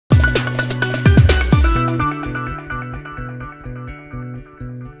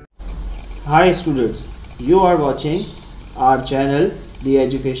Hi students, you are watching our channel The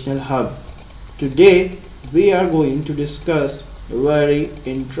Educational Hub. Today we are going to discuss a very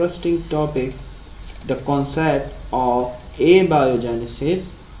interesting topic, the concept of abiogenesis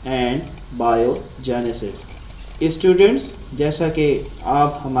and biogenesis. Students, जैसा कि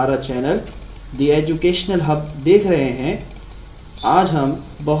आप हमारा channel the educational hub देख रहे हैं, आज हम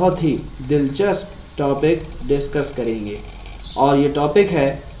बहुत ही दिलचस्प टॉपिक डिस्कस करेंगे और ये टॉपिक है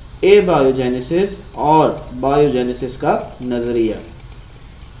एबायोजेनेसिस और बायोजेनेसिस का नज़रिया.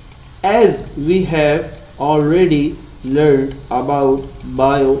 As we have already learned about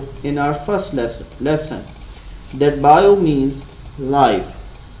bio in our first lesson that bio means life.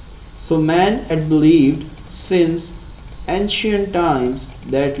 So man had believed since ancient times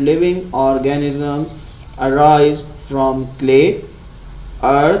that living organisms arise from clay,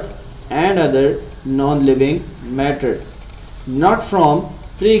 earth and other non-living matter, not from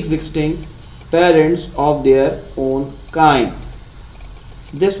pre-existing parents of their own kind.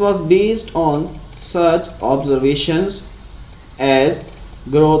 This was based on such observations as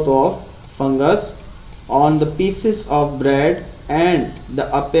growth of fungus on the pieces of bread and the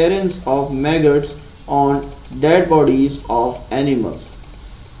appearance of maggots on dead bodies of animals.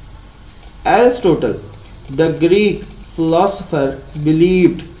 Aristotle, the Greek philosopher,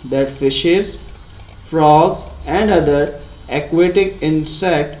 believed that fishes, frogs and other aquatic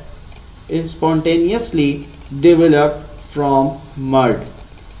insects spontaneously developed from mud.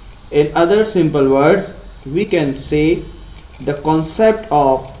 In other simple words, we can say the concept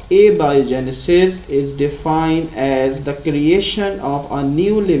of abiogenesis is defined as the creation of a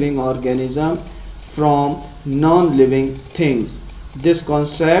new living organism from non-living things. This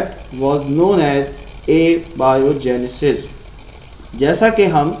concept was known as abiogenesis. जैसा कि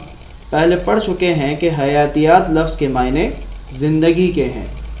हम पहले पढ़ चुके हैं कि हयातियात लफ्ज़ के मायने ज़िंदगी के हैं.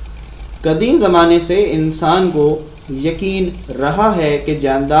 कदीम ज़माने से इंसान को यकीन रहा है कि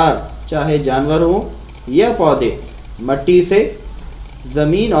जानदार, चाहे जानवर हो या पौधे, मिट्टी से,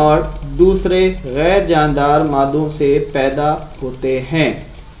 ज़मीन और दूसरे गैर जानदार मादों से पैदा होते हैं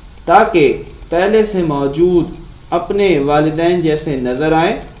ताकि पहले से मौजूद अपने वालिदैन जैसे नज़र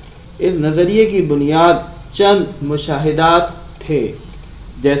आएँ. इस नज़रिए की बुनियाद चंद मुशाहिदात थे,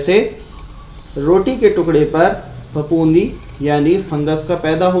 जैसे रोटी के टुकड़े पर फफूंदी यानी फंगस का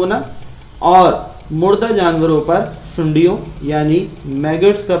पैदा होना और मुर्दा जानवरों पर सुंडियों यानी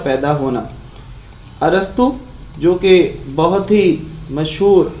मैगट्स का पैदा होना. अरस्तु, जो कि बहुत ही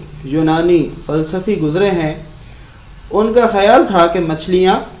मशहूर यूनानी फ़लसफ़ी गुज़रे हैं, उनका ख़याल था कि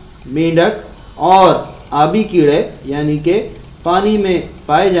मछलियाँ, मेंढक और आबी कीड़े यानी कि पानी में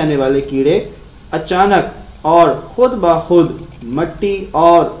पाए जाने वाले कीड़े अचानक और ख़ुद ब खुद मिट्टी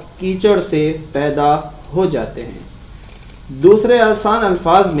और कीचड़ से पैदा हो जाते हैं. दूसरे आसान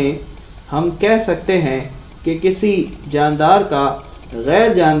अल्फाज में हम कह सकते हैं कि किसी जानदार का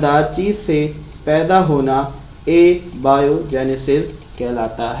गैर जानदार चीज़ से पैदा होना बायोजेनेसिस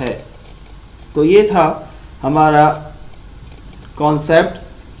कहलाता है. तो ये था हमारा कॉन्सेप्ट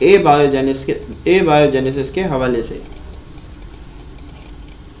बायोजेनेसिस के हवाले से.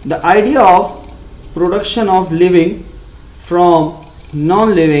 The idea of production of living from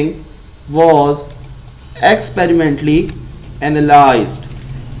non living was experimentally analyzed.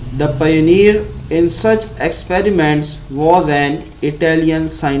 The pioneer in such experiments was an Italian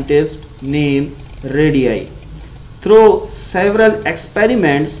scientist named Redi. Through several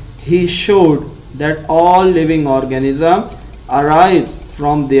experiments, he showed that all living organisms arise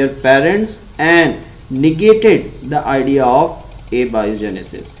from their parents and negated the idea of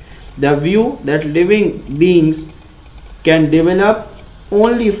abiogenesis. The view that living beings can develop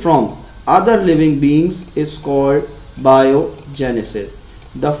only from other living beings is called biogenesis.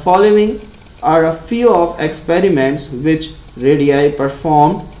 The following are a few of experiments which Redi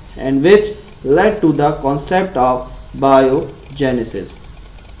performed and which led to the concept of biogenesis.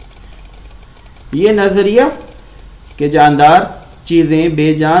 ये नज़रिया कि जानदार चीज़ें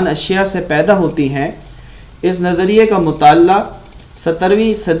बेजान अशिया से पैदा होती हैं, इस नज़रिए का मुताल्ला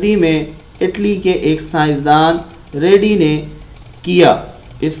 17वीं सदी में इटली के एक साइंसदान रेडी ने किया.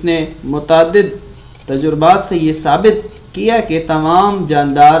 इसने मुतादिद तजुर्बात से ये साबित किया कि तमाम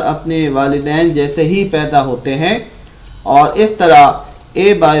जानदार अपने वालिदैन जैसे ही पैदा होते हैं और इस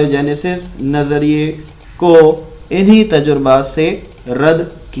तरह बायोजेनेसिस नज़रिए को इन्हीं तजुर्बात से रद्द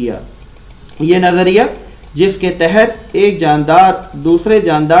किया. ये नज़रिया जिसके तहत एक जानदार दूसरे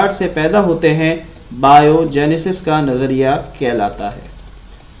जानदार से पैदा होते हैं बायोजेनेसिस का नज़रिया कहलाता है.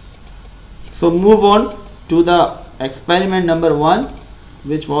 So move on to the experiment number 1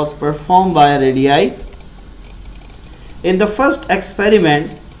 which was performed by Redi. In the first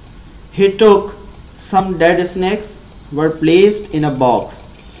experiment, He took some dead snakes were placed in a box.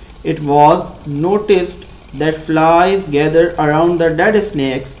 It was noticed that flies gathered around the dead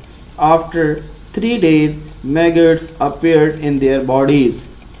snakes. After 3 days, maggots appeared in their bodies.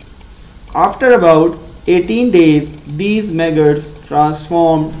 After about 18 days, these maggots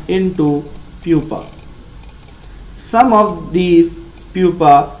transformed into pupa. Some of these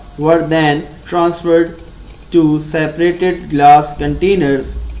pupa were then transferred to separated glass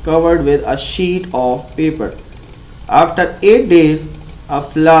containers covered with a sheet of paper. After 8 days, a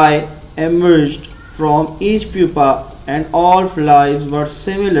fly emerged from each pupa, and all flies were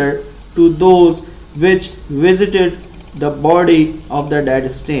similar to those which visited the body of the dead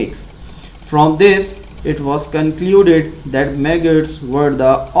snakes. From this, it was concluded that maggots were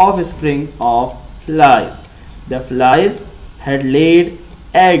the offspring of flies. The flies had laid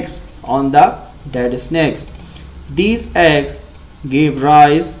eggs on the dead snakes. These eggs gave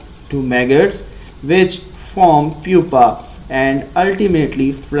rise to maggots, which formed pupa, and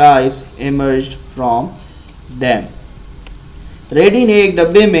ultimately flies emerged from them. Ready ने एक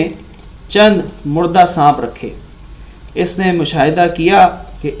डब्बे में चंद मुर्दा सांप रखे। इसने मुशाहिदा किया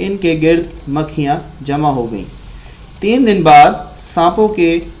कि इनके गिर्द मक्खियाँ जमा हो गईं। 3 दिन बाद सांपों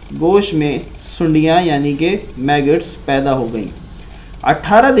के गोश्त में सुंडियाँ यानी कि मैगट्स पैदा हो गईं।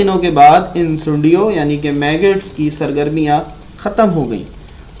 18 दिनों के बाद इन सुंडियों यानी कि मैगट्स की सरगर्मियाँ ख़त्म हो गईं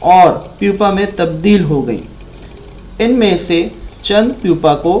और प्यूपा में तब्दील हो गईं। इनमें से चंद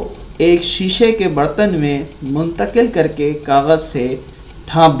प्यूपा को एक शीशे के बर्तन में मुंतकिल करके कागज़ से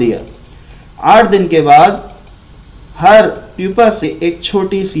ढाँप दिया। 8 दिन के बाद हर प्यूपा से एक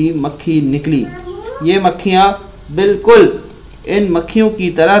छोटी सी मक्खी निकली। ये मक्खियाँ बिल्कुल इन मक्खियों की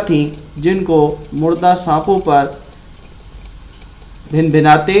तरह थीं जिनको मुर्दा सांपों पर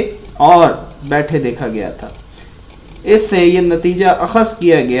भिनभिनाते और बैठे देखा गया था। इससे ये नतीजा अख़ज़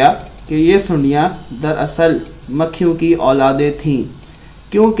किया गया कि ये सुंडियाँ दरअसल मक्खियों की औलादें थीं,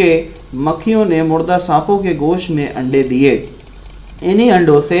 क्योंकि मक्खियों ने मुर्दा सांपों के गोश्त में अंडे दिए। इन्हीं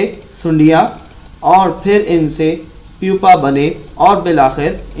अंडों से सुंडियाँ और फिर इनसे प्यूपा बने और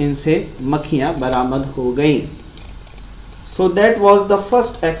बिलाखिर इनसे मक्खियाँ बरामद हो गईं। So that was the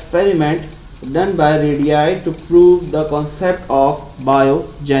first experiment done by Redi to prove the concept of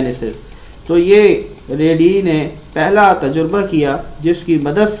biogenesis. तो ये रेडी ने पहला तजुर्बा किया जिसकी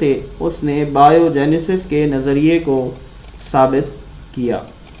मदद से उसने बायोजेनेसिस के नज़रिए को साबित किया।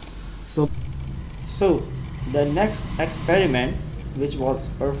 So the next experiment which was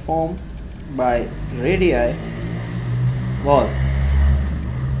performed by Redi was,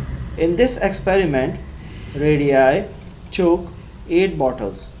 in this experiment Redi took 8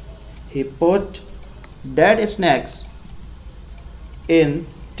 bottles. He put dead snakes in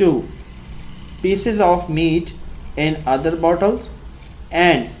 2, pieces of meat in other bottles,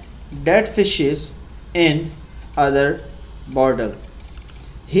 and dead fishes in other bottle.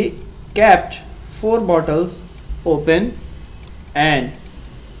 He kept 4 bottles open and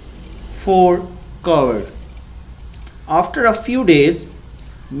 4 covered. After a few days,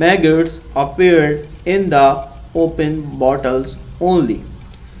 maggots appeared in the open bottles only.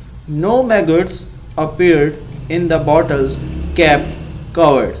 No maggots appeared in the bottles kept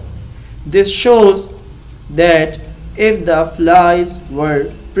covered. This shows that if the flies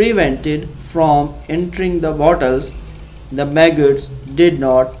were prevented from entering the bottles, the maggots did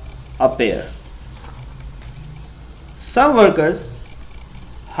not appear. Some workers,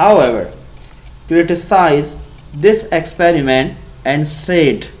 however, criticized this experiment and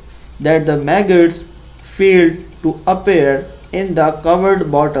said that the maggots failed to appear in the covered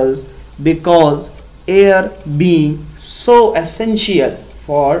bottles because air being so essential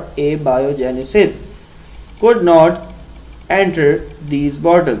for a biogenesis could not enter these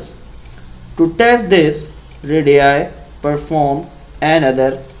bottles. To test this, Redi performed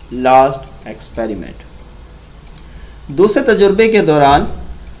another last experiment. दूसरे तजुर्बे के दौरान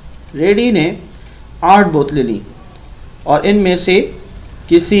ready ने 8 बोतलें ली और इनमें से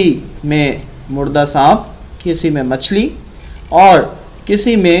किसी में मुर्दा सांप, किसी में मछली और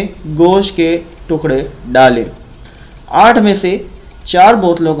किसी में गोश्त के टुकड़े डाले। 8 में से 4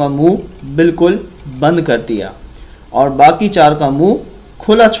 बोतलों का मुंह बिल्कुल बंद कर दिया और बाकी 4 का मुंह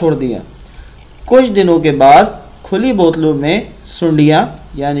खुला छोड़ दिया। कुछ दिनों के बाद खुली बोतलों में सुंडियाँ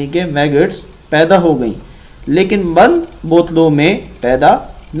यानी कि मैगट्स पैदा हो गईं, लेकिन बंद बोतलों में पैदा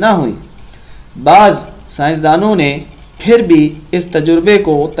ना हुई। बाज़ साइंसदानों ने फिर भी इस तजुर्बे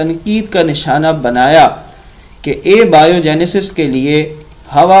को तनकीद का निशाना बनाया कि बायोजेनेसिस के लिए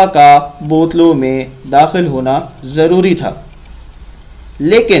हवा का बोतलों में दाखिल होना ज़रूरी था,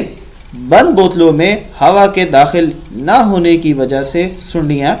 लेकिन बंद बोतलों में हवा के दाखिल ना होने की वजह से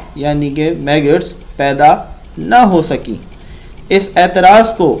सुंडियाँ यानी कि मैगट्स पैदा ना हो सकी। इस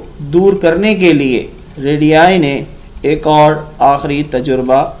एतराज़ को दूर करने के लिए रेडियाई ने एक और आखिरी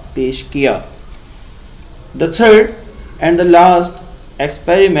तजुर्बा पेश किया। The third and the last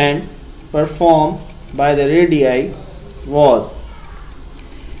experiment perform by the radii was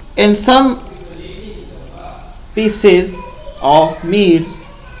in some pieces of meat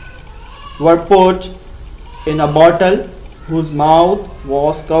were put in a bottle whose mouth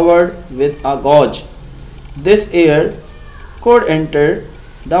was covered with a gauze. This air could enter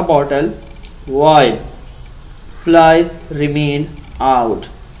the bottle while flies remained out.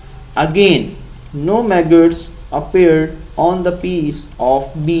 Again, no maggots appeared on the piece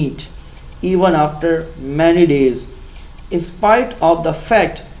of meat even after many days, in spite of the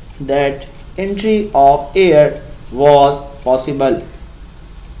fact that entry of air was possible.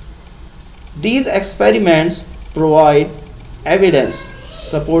 These experiments provide evidence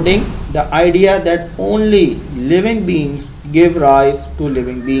supporting the idea that only living beings give rise to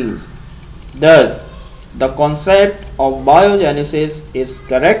living beings. Thus, the concept of biogenesis is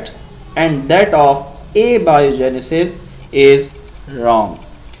correct and that of abiogenesis is wrong.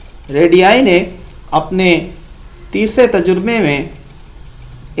 Radii ने अपने तीसरे तजुर्बे में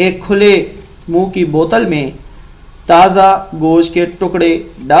एक खुले मुंह की बोतल में ताज़ा गोश्त के टुकड़े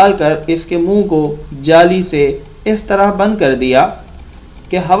डालकर इसके मुंह को जाली से इस तरह बंद कर दिया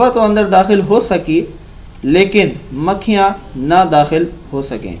कि हवा तो अंदर दाखिल हो सकी लेकिन मक्खियाँ ना दाखिल हो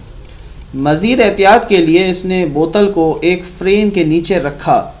सकें। मज़ीद एहतियात के लिए इसने बोतल को एक फ्रेम के नीचे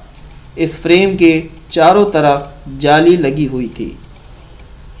रखा। इस फ्रेम के चारों तरफ जाली लगी हुई थी।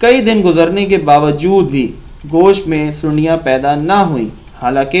 कई दिन गुजरने के बावजूद भी गोश्त में सुंडियाँ पैदा ना हुई,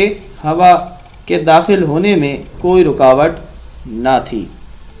 हालांकि हवा के दाखिल होने में कोई रुकावट ना थी।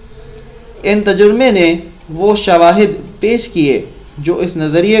 इन तजुर्बे ने वो शवाहिद पेश किए जो इस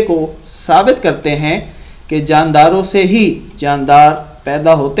नज़रिए को साबित करते हैं कि जानदारों से ही जानदार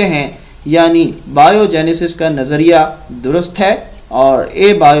पैदा होते हैं, यानी बायोजेनेसिस का नज़रिया दुरुस्त है और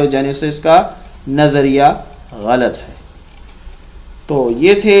ए बायोजेनेसिस का नज़रिया गलत है। तो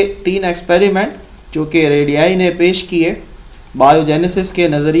ये थे 3 एक्सपेरिमेंट जो कि रेडियाई ने पेश किए बायोजेनेसिस के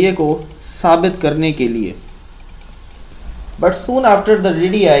नज़रिए को साबित करने के लिए। But soon after the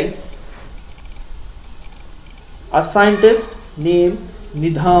radii a scientist named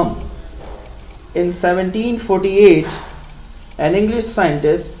Needham in 1748, an English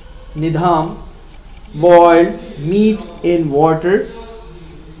scientist, Needham, boiled meat in water,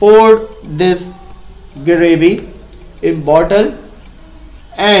 poured this gravy in bottle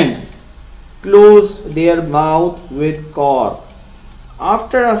and closed their mouth with cork.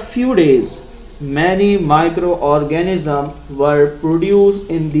 After a few days, many microorganisms were produced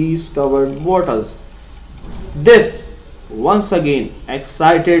in these covered bottles. This once again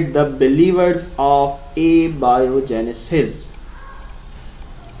excited the believers of abiogenesis.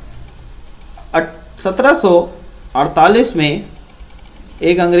 1748 में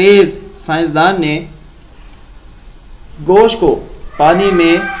एक अंग्रेज साइंसदान ने गोश्त को पानी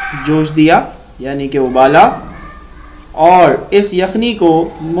में जोश दिया यानी कि उबाला और इस यखनी को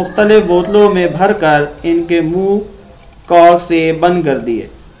मुख्तलिफ बोतलों में भरकर इनके मुंह कॉर्क से बंद कर दिए।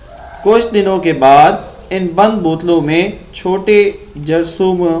 कुछ दिनों के बाद इन बंद बोतलों में छोटे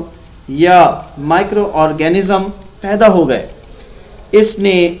जरासीम या माइक्रो ऑर्गेनिज्म पैदा हो गए।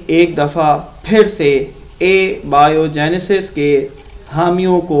 इसने एक दफ़ा फिर से ए बायोजेनेसिस के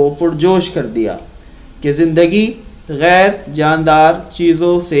हामियों को पुरजोश कर दिया कि ज़िंदगी गैर जानदार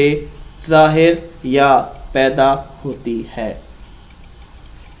चीज़ों से ज़ाहिर या पैदा होती है।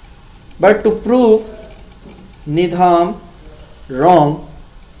 But to prove Needham wrong,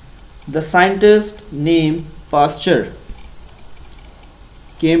 the scientist named Pasture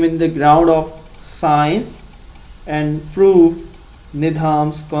came in the ground of science and proved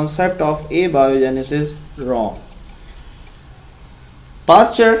Needham's concept of abiogenesis wrong.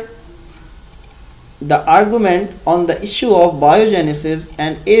 Pasture, the argument on the issue of biogenesis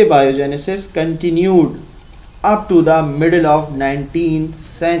and abiogenesis continued up to the middle of 19th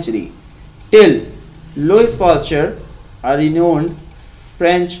century till Loius Pasture, a renowned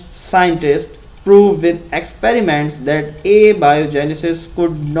French scientist, proved with experiments that abiogenesis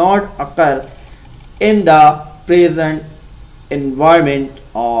could not occur in the present environment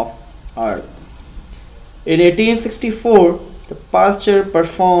of Earth. In 1864, the Pasteur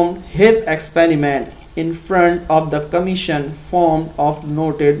performed his experiment in front of the commission formed of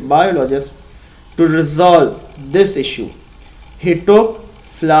noted biologists to resolve this issue. He took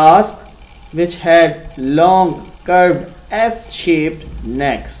flasks which had long curved S-shaped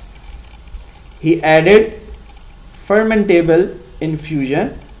necks He added fermentable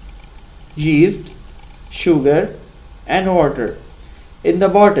infusion, yeast, sugar and water in the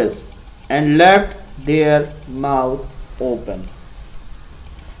bottles and left their mouth open.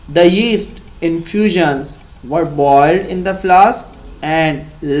 The yeast infusions were boiled in the flask and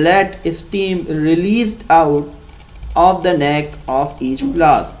let steam released out of the neck of each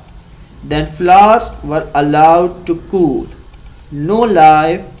flask. Then flasks were allowed to cool. No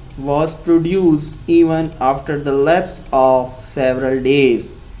life was produced even after the lapse of several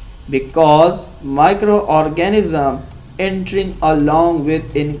days, because microorganisms entering along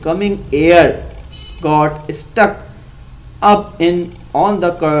with incoming air got stuck up in on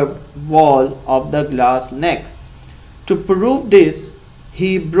the curved wall of the glass neck. To prove this,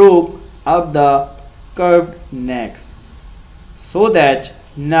 he broke up the curved necks so that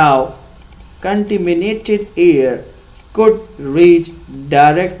now contaminated air could reach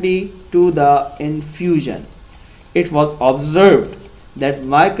directly to the infusion. It was observed that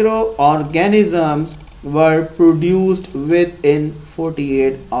microorganisms were produced within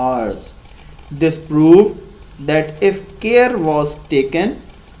 48 hours. This proved that if care was taken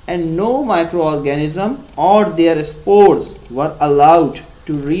and no microorganism or their spores were allowed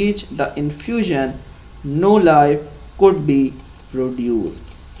to reach the infusion, no life could be produced.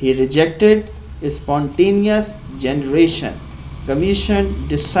 He rejected spontaneous generation. Commission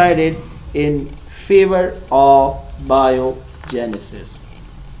decided in favor of biogenesis.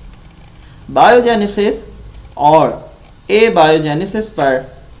 Biogenesis और एबायोजेनेसिस पर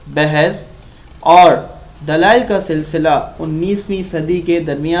बहस और दलाइल का सिलसिला 19वीं सदी के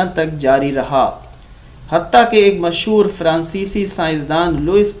दरमियान तक जारी रहा। हत्ता कि एक मशहूर फ्रांसीसी साइंसदान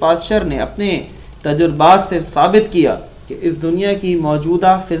लुइस पास्चर ने अपने तजुर्बात से साबित किया कि इस दुनिया की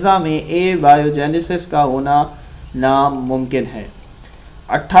मौजूदा फ़िज़ा में एबायोजेनेसिस का होना नामुमकिन है।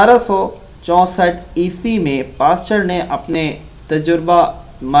 1864 ईस्वी में पास्चर ने अपने तजुर्बा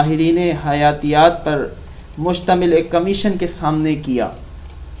माहिरीन हयातियात पर मुश्तमिल एक कमीशन के सामने किया,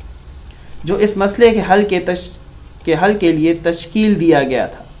 जो इस मसले के हल के लिए तश्कील दिया गया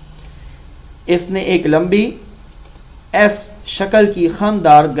था। इसने एक लंबी एस शक्ल की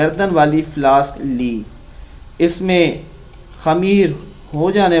खमदार गर्दन वाली फ्लास्क ली। इसमें खमीर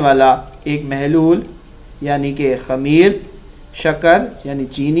हो जाने वाला एक महलूल यानी कि खमीर, शक्कर यानी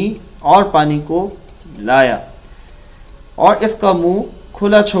चीनी और पानी को लाया और इसका मुंह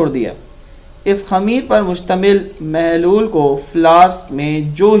खुला छोड़ दिया। इस खमीर पर मुश्तमिल महलूल को फ्लास्क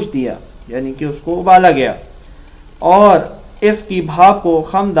में जोश दिया यानी कि उसको उबाला गया और इसकी भाप को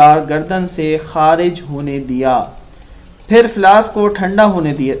खमदार गर्दन से खारिज होने दिया। फिर फ्लास्क को ठंडा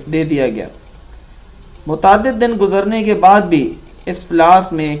होने दे दिया गया। मुतादिद दिन गुजरने के बाद भी इस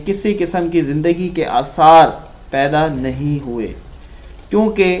फ्लास्क में किसी किस्म की ज़िंदगी के आसार पैदा नहीं हुए,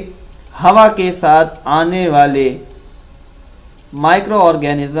 क्योंकि हवा के साथ आने वाले माइक्रो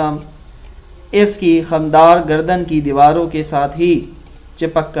ऑर्गेनिज़म इसकी खमदार गर्दन की दीवारों के साथ ही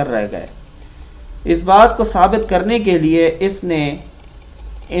चिपक कर रह गए। इस बात को साबित करने के लिए इसने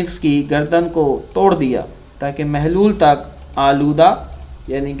इसकी गर्दन को तोड़ दिया ताकि महलूल तक आलूदा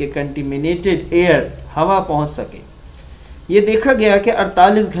यानी कि कंटेमिनेटेड एयर हवा पहुंच सके। ये देखा गया कि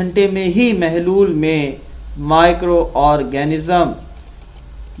 48 घंटे में ही महलूल में माइक्रो ऑर्गेनिज़म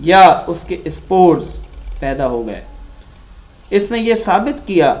या उसके स्पोर्स पैदा हो गए। इसने ये साबित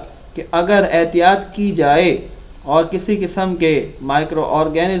किया कि अगर एहतियात की जाए और किसी किस्म के माइक्रो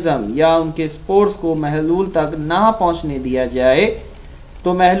ऑर्गेनिज़म या उनके स्पोर्स को महलूल तक ना पहुंचने दिया जाए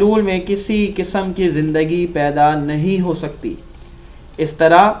तो महलूल में किसी किस्म की ज़िंदगी पैदा नहीं हो सकती। इस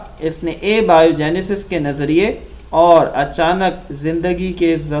तरह इसने एबायोजेनेसिस के नज़रिए और अचानक ज़िंदगी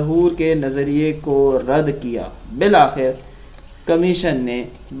के ज़हूर के नज़रिए को रद्द किया। बिलाखिर कमीशन ने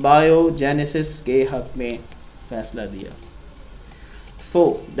बायोजेनेसिस के हक़ में फ़ैसला दिया। So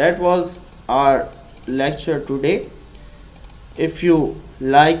that was our lecture today. If you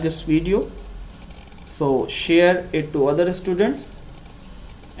like this video, so share it to other students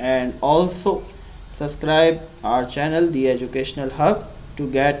and also subscribe our channel The Educational Hub to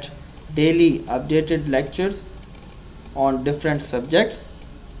get daily updated lectures on different subjects,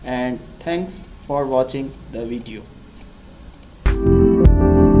 and thanks for watching the video.